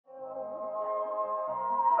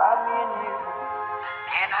about me and you.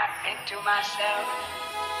 And I think to myself,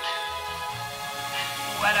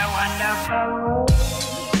 what a wonderful world.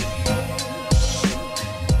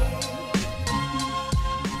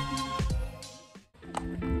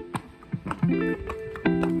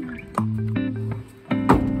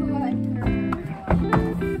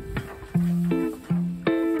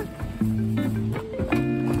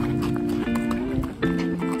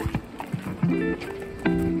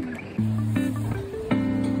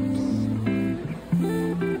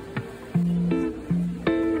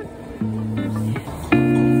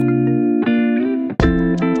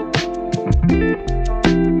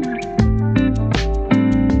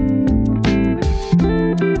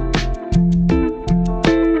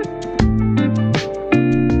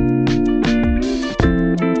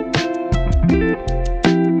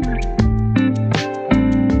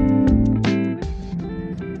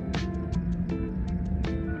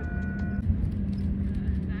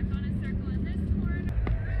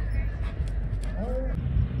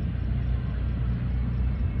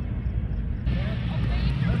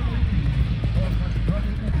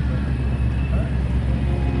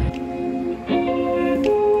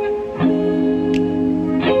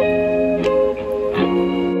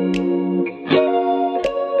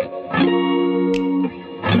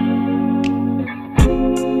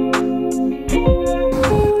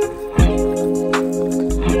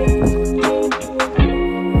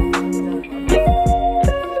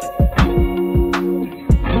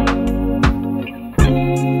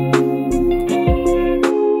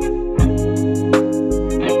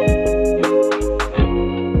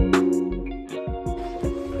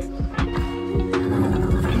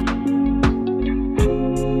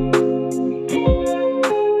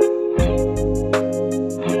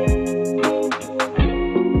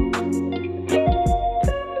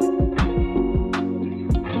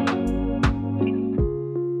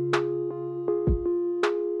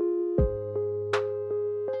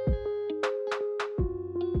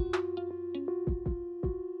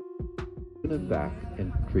 And back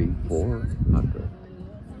entry 400.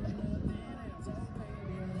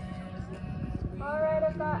 Alright,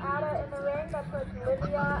 I've got Ada in the ring. That puts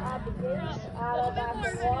Livia at the gate. Ada back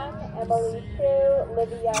in 1, Emily 2,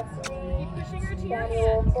 Livia 3,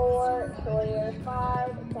 Samuel 4, Sawyer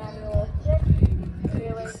 5, Samuel 6,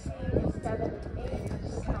 Taylor 2, 7, 8.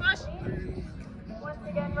 Once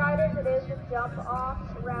again, riders, it is the jump off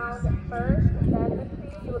round first, then the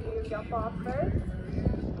speed will do your jump off first.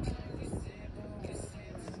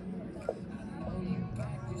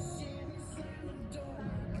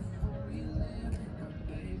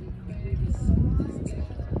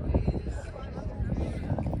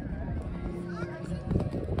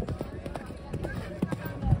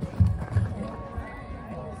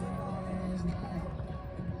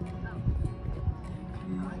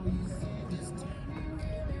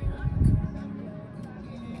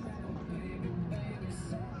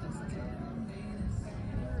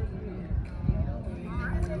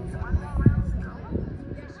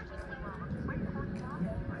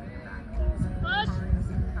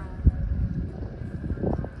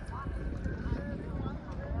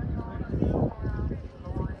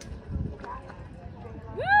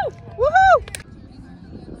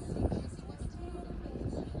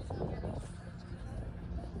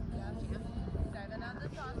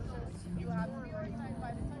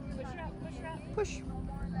 Push.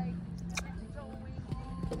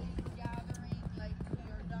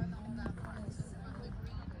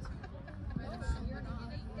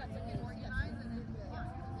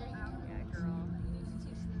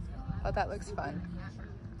 Oh, that looks fun.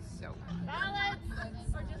 So.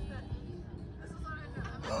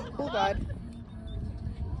 Oh God.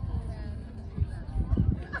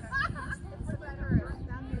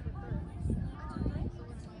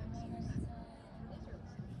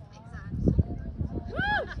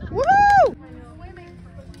 Woohoo!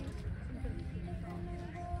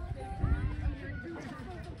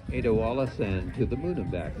 Ada Wallace and To the Moon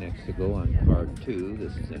and Back next to go on card 2.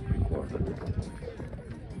 This is entry 400.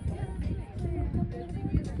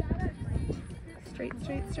 Straight,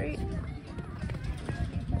 straight, straight.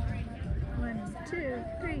 1, 2,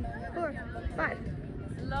 3, 4, 5.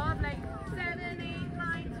 Love, like 7, 8,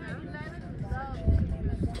 9, 10, 11. Love.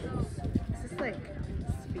 This is like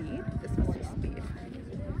speed. This must be speed.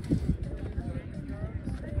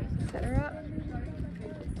 Set her up.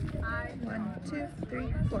 1, 2,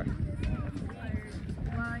 3, 4.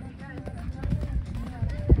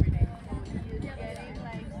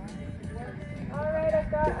 Alright, I've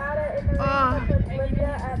got Ada in the ring. That puts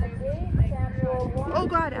Livia at the gate. Samuel 1. Oh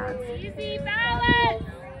God, Ad. Easy balance!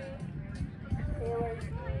 Taylor 3,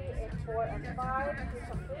 4, and 5 to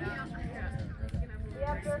complete. We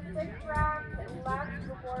have your 6 rounds left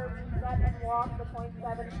before we set and walk the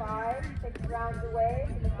 .75. 6 rounds away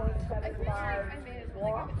to the .75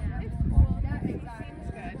 walk.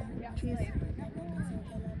 Jeez.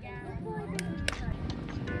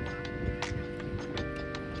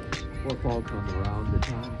 Four faults on the round, the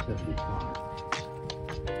time 75.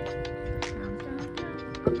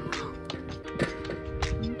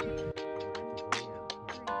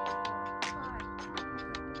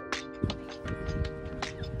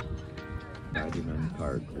 Riding on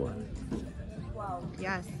card 1. 12.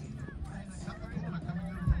 Yes.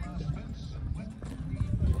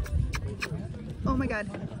 Oh my God.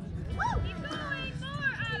 Keep going!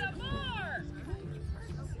 More, Ada, more!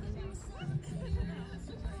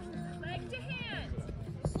 Leg to hand.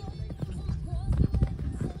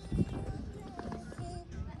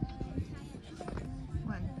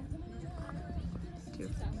 One, two.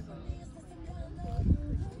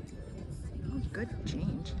 Oh, good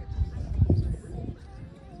change.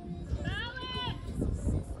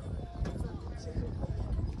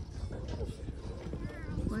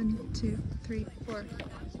 One, two, three, 4.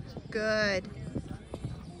 Good.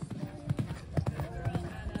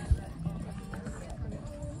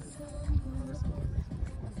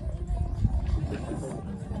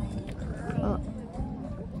 Oh.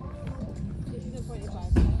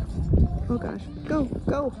 Oh gosh. Go,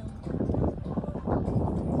 go.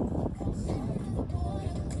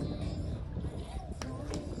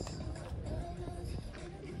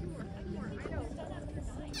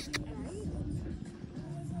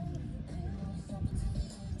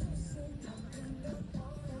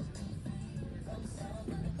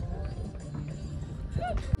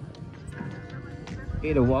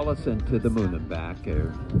 Ada Wallison to the moon and back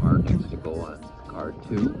are next to go on card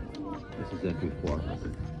 2. This is entry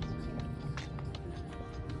 400.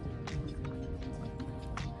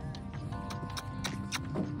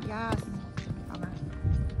 Yes. Bummer.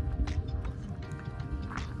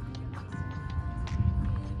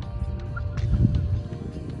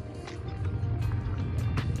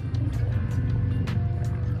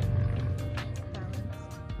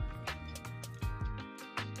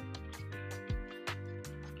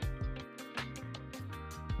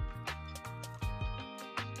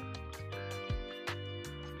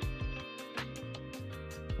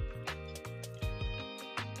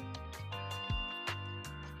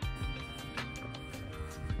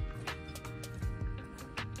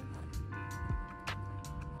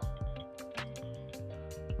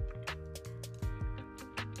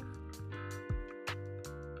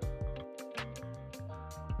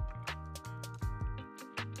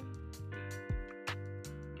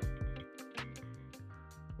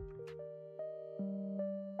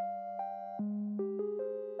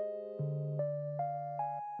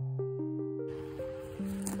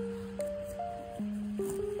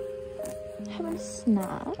 Having a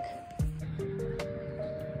snack.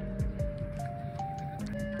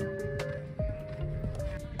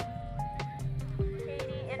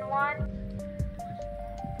 Katie in 1.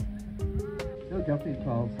 No jumping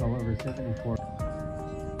fouls, however, 74.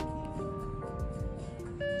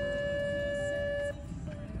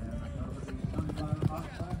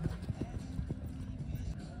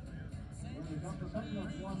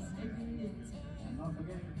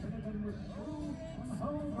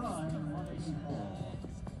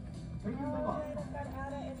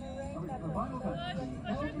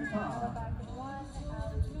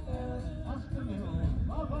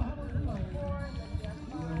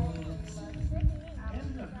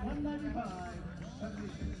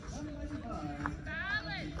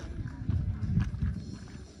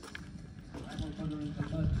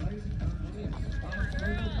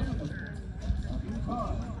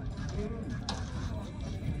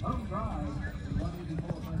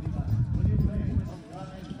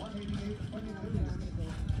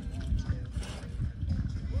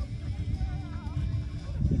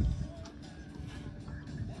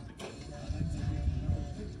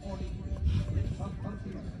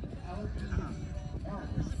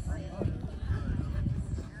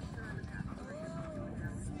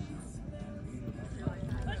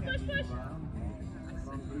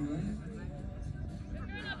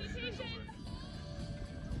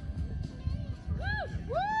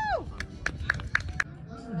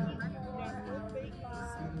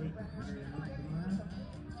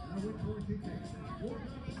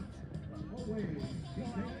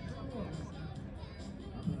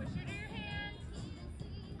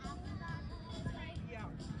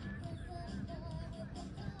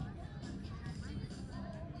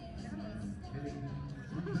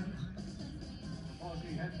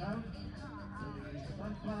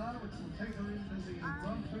 which will take her into the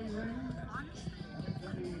Grand Prix ring. Into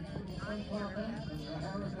the Sunflower Fence and the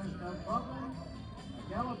Harris has no problem.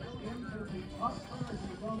 Gallops into the Oscar as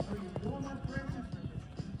we go through the warm-up ring.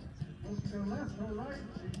 Will she go left or right?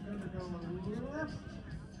 She's going to go left.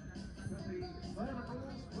 To the vertical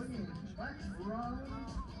swinging back round.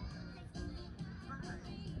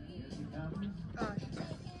 Here she comes.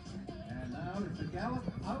 And now it's a gallop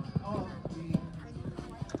out of the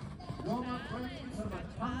warm-up ring to the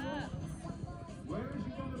tunnel. Where is she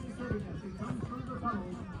going to be sitting as she comes through the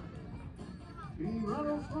tunnel? She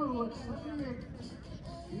rattles through at 78.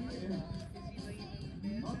 She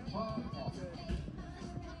is not far off.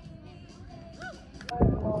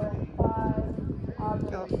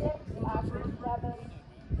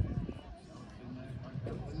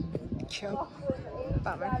 Choke.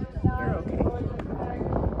 Bummer. You're okay.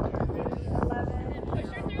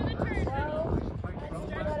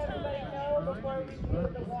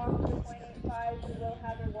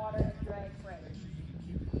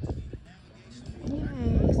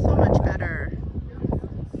 Yay, so much better.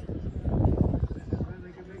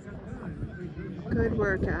 Good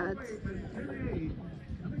work, ads.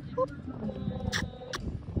 Whoop.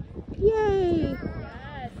 Yay!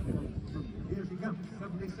 Here she comes,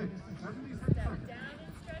 76. 76.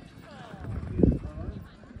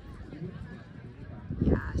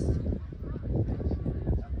 Yes.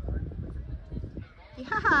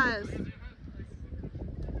 Yes.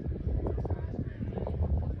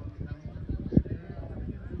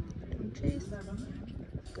 Don't chase.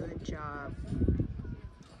 Good job.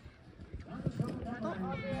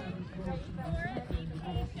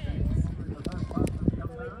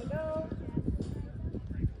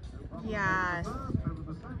 Yes.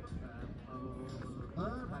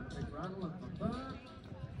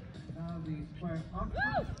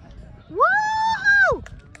 Woo!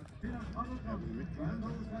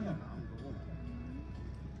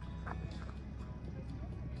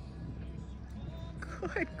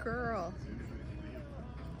 Good girl.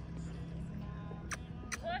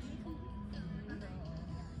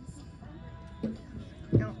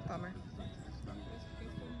 No, bummer.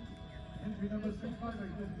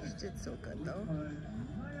 She did so good though.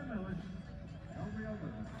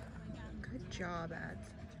 Good job, ads.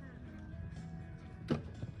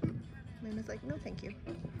 Mama's like, no thank you.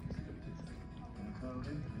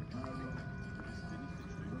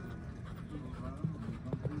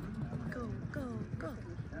 Go, go, go.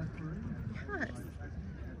 Yes.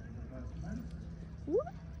 Woo.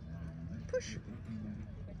 Push.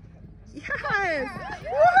 Yes!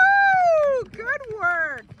 Woohoo! Good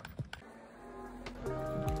work!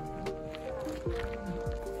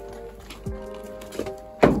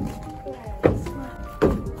 Yes.